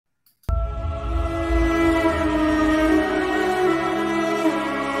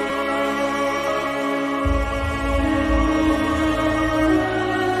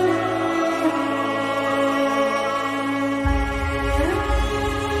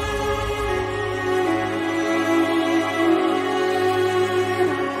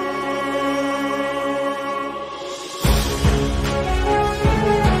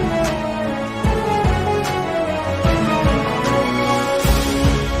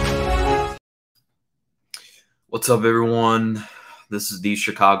What's up, everyone? This is the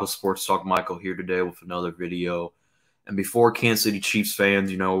Chicago Sports Talk Michael here today with another video. And before Kansas City Chiefs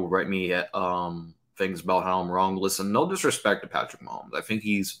fans, write me at things about how I'm wrong. Listen, no disrespect to Patrick Mahomes. I think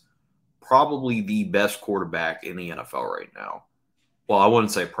he's probably the best quarterback in the NFL right now. Well, I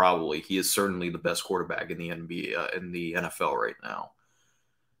wouldn't say probably. He is certainly the best quarterback in the NBA in the NFL right now.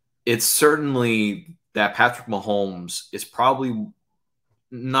 It's certainly that Patrick Mahomes is probably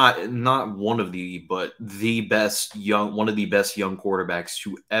not one of the, but the best young one of the best young quarterbacks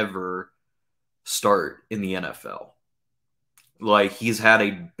to ever start in the NFL. Like he's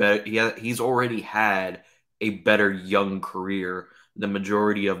already had a better young career than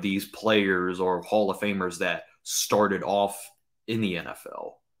majority of these players or Hall of Famers that started off in the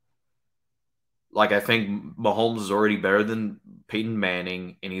NFL. Like I think Mahomes is already better than Peyton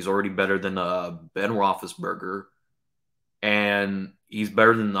Manning, and he's already better than Ben Roethlisberger, and he's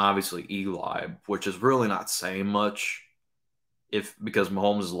better than obviously Eli, which is really not saying much, if because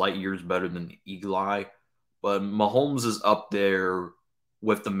Mahomes is light years better than Eli, but Mahomes is up there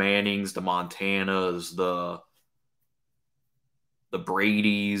with the Mannings, the Montanas, the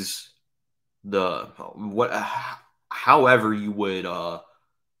Bradys, the what, however you would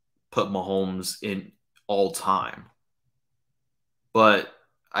put Mahomes in all time, but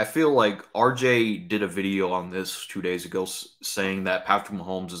I feel like RJ did a video on this 2 days ago saying that Patrick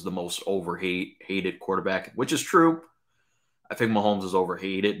Mahomes is the most hated quarterback, which is true. I think Mahomes is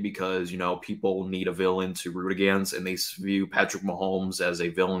overhated because, people need a villain to root against, and they view Patrick Mahomes as a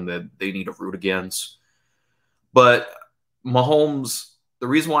villain that they need to root against. But Mahomes, the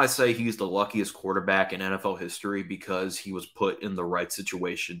reason why I say he's the luckiest quarterback in NFL history because he was put in the right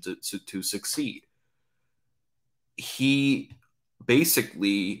situation to succeed. He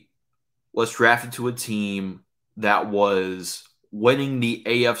basically was drafted to a team that was winning the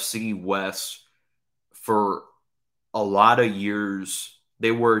AFC West for a lot of years.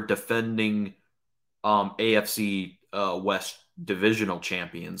 They were defending AFC West divisional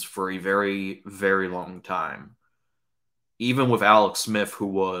champions for a very, very long time. Even with Alex Smith, who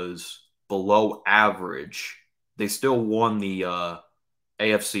was below average, they still won the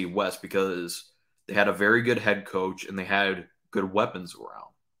AFC West because they had a very good head coach and they had good weapons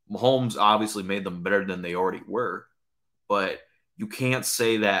around. Mahomes obviously made them better than they already were, but you can't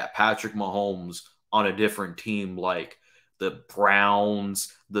say that Patrick Mahomes on a different team like the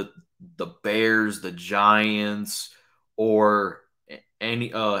Browns, the Bears, the Giants, or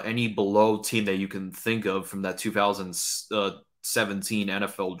any below team that you can think of from that 2017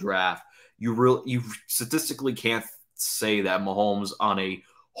 NFL draft. You statistically can't say that Mahomes on a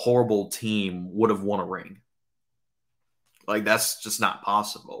horrible team would have won a ring. Like, that's just not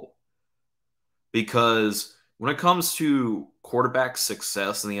possible. Because when it comes to quarterback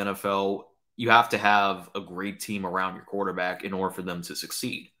success in the NFL, you have to have a great team around your quarterback in order for them to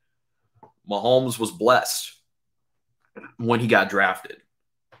succeed. Mahomes was blessed when he got drafted.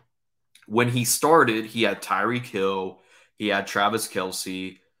 When he started, he had Tyreek Hill, he had Travis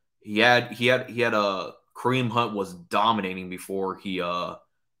Kelce, he had a Kareem Hunt was dominating before he got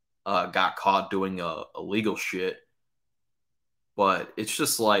caught doing illegal shit. But it's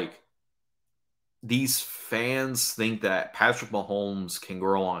just like these fans think that Patrick Mahomes can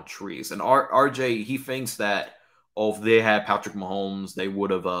grow on trees. And RJ, he thinks that, oh, if they had Patrick Mahomes, they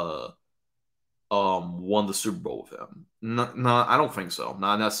would have won the Super Bowl with him. No, I don't think so.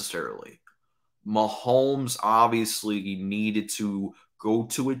 Not necessarily. Mahomes obviously needed to go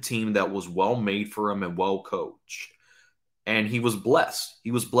to a team that was well made for him and well coached. And he was blessed.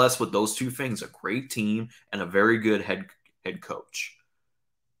 He was blessed with those two things, a great team and a very good head coach.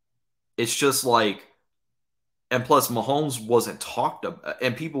 It's just like, and plus Mahomes wasn't talked about,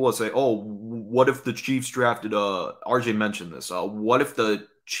 and people will say, oh, what if the Chiefs drafted, RJ mentioned this, what if the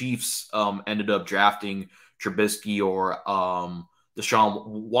Chiefs ended up drafting Trubisky or Deshaun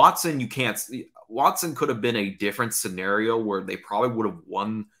Watson? Watson could have been a different scenario where they probably would have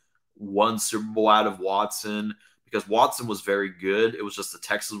won one Super Bowl out of Watson because Watson was very good. It was just the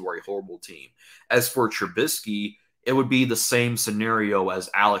Texans were a horrible team. As for Trubisky, it would be the same scenario as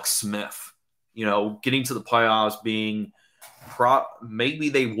Alex Smith. Getting to the playoffs, being maybe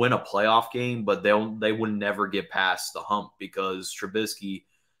they win a playoff game, but they would never get past the hump because Trubisky,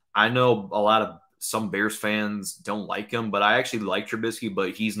 I know some Bears fans don't like him, but I actually like Trubisky,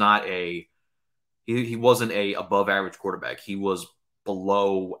 but he's not he wasn't a above average quarterback. He was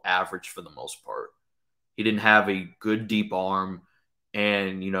below average for the most part. He didn't have a good deep arm,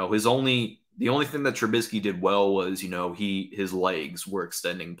 and the only thing that Trubisky did well was, his legs were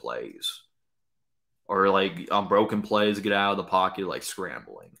extending plays. Or like on broken plays, get out of the pocket, like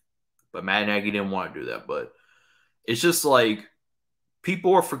scrambling. But Matt Nagy didn't want to do that. But It's just like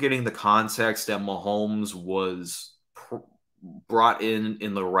people are forgetting the context that Mahomes was brought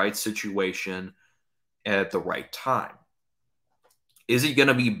in the right situation at the right time. Is he going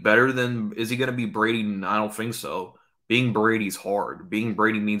to be better than? Is he going to be Brady? I don't think so. Being Brady's hard. Being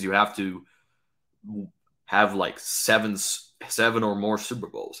Brady means you have to have like seven or more Super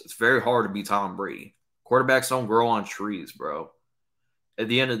Bowls. It's very hard to be Tom Brady. Quarterbacks don't grow on trees, bro. At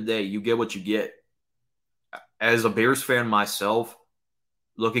the end of the day, you get what you get. As a Bears fan myself,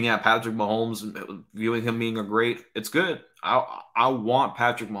 looking at Patrick Mahomes and viewing him being a great, it's good. I want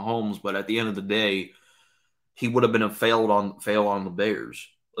Patrick Mahomes, but at the end of the day, he would have been a fail on the Bears.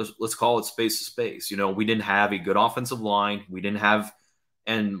 Let's call it space to space. You know, we didn't have a good offensive line. We didn't have,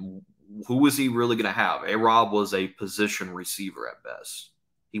 and who was he really going to have? A-Rob was a position receiver at best.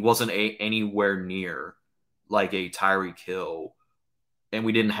 He wasn't anywhere near like a Tyreek Hill, and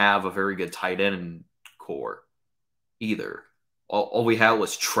we didn't have a very good tight end core either. All we had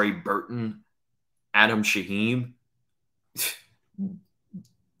was Trey Burton, Adam Shaheem.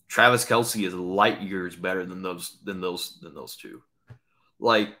 Travis Kelce is light years better than those two.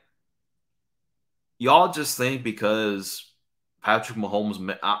 Like, y'all just think because Patrick Mahomes,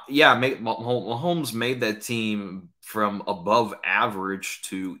 Mahomes made that team from above average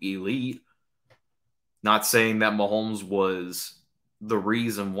to elite. Not saying that Mahomes was the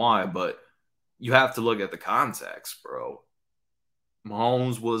reason why, but you have to look at the context, bro.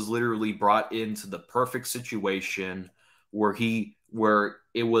 Mahomes was literally brought into the perfect situation where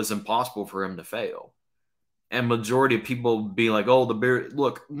it was impossible for him to fail. And majority of people be like, "Oh, the Bears."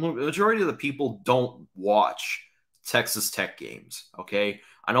 Look, majority of the people don't watch Texas Tech games. Okay,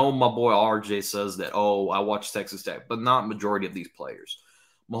 I know my boy RJ says that. Oh, I watch Texas Tech, but not majority of these players.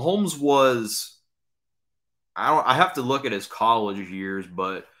 Mahomes was. I have to look at his college years,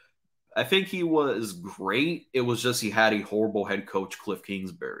 but I think he was great. It was just he had a horrible head coach, Cliff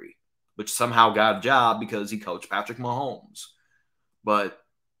Kingsbury, which somehow got a job because he coached Patrick Mahomes. But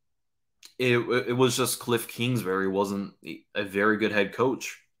it was just Cliff Kingsbury wasn't a very good head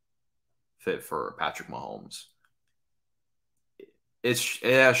coach fit for Patrick Mahomes. It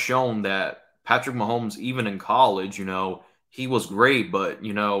has shown that Patrick Mahomes, even in college, he was great, but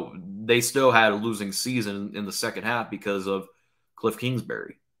they still had a losing season in the second half because of Cliff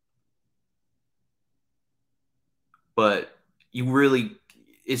Kingsbury. But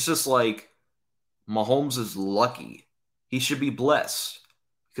it's just like Mahomes is lucky. He should be blessed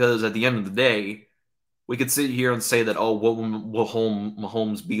because at the end of the day, we could sit here and say that, oh, what will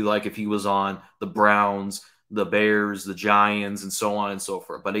Mahomes be like if he was on the Browns, the Bears, the Giants, and so on and so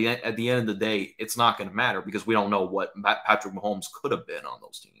forth. But at the end of the day, it's not going to matter because we don't know what Patrick Mahomes could have been on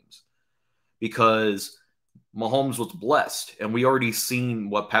those teams because Mahomes was blessed. And we already seen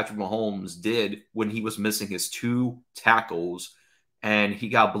what Patrick Mahomes did when he was missing his 2 tackles and he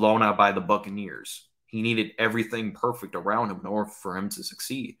got blown out by the Buccaneers. He needed everything perfect around him in order for him to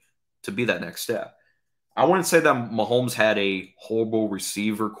succeed, to be that next step. I wouldn't say that Mahomes had a horrible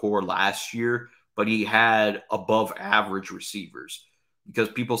receiver core last year, but he had above average receivers because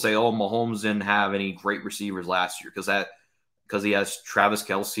people say, oh, Mahomes didn't have any great receivers last year because he has Travis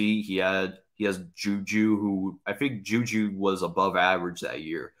Kelce. He has Juju, who I think Juju was above average that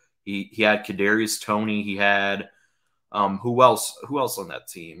year. He had Kadarius Toney. He had who else on that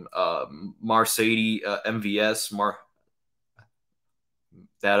team? Mercedes MVS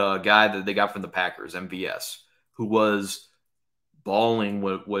that guy that they got from the Packers, MVS, who was balling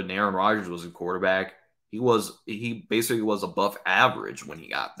when Aaron Rodgers was a quarterback. He basically was above average when he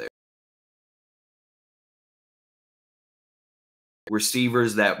got there.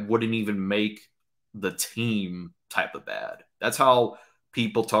 Receivers that wouldn't even make the team type of bad. That's how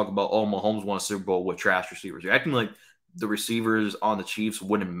people talk about, oh, Mahomes won a Super Bowl with trash receivers. You're acting like the receivers on the Chiefs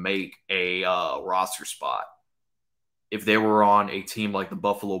wouldn't make a roster spot if they were on a team like the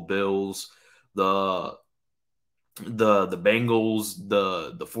Buffalo Bills, the Bengals,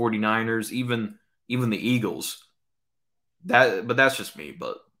 the 49ers, even the Eagles. But that's just me.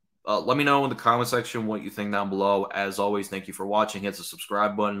 But let me know in the comment section what you think down below. As always, thank you for watching. Hit the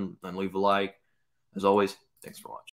subscribe button and leave a like. As always, thanks for watching.